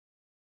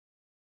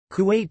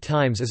Kuwait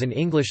Times is an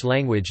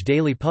English-language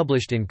daily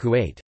published in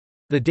Kuwait.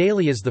 The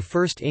daily is the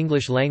first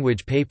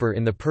English-language paper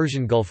in the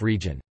Persian Gulf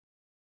region.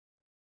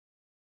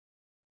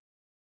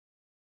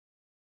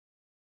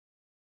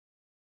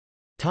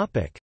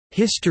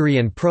 History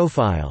and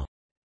profile.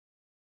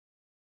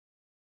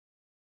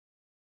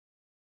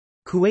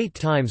 Kuwait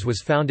Times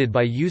was founded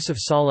by Yusuf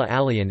Saleh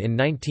Alian in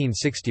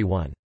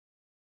 1961.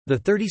 The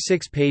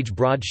 36-page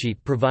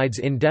broadsheet provides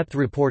in-depth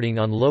reporting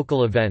on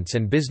local events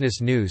and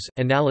business news,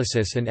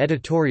 analysis and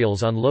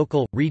editorials on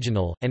local,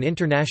 regional, and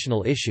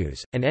international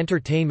issues, and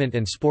entertainment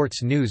and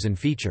sports news and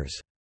features.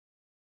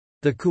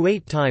 The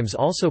Kuwait Times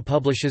also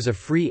publishes a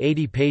free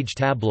 80-page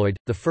tabloid,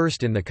 the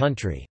first in the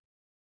country.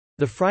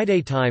 The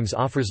Friday Times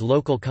offers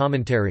local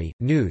commentary,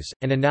 news,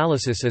 and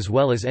analysis as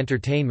well as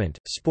entertainment,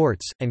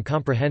 sports, and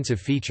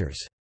comprehensive features.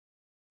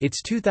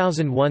 Its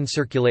 2001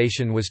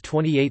 circulation was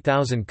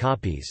 28,000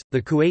 copies.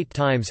 The Kuwait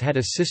Times had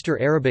a sister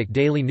Arabic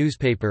daily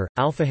newspaper,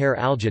 Al-Fahar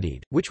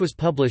Al-Jadid, which was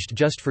published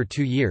just for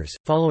 2 years,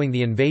 following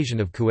the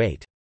invasion of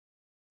Kuwait.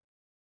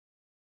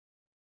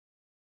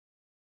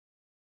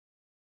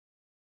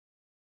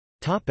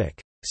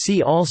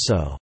 See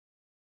also: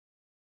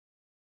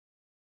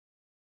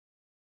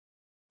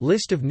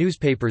 List of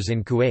newspapers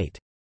in Kuwait.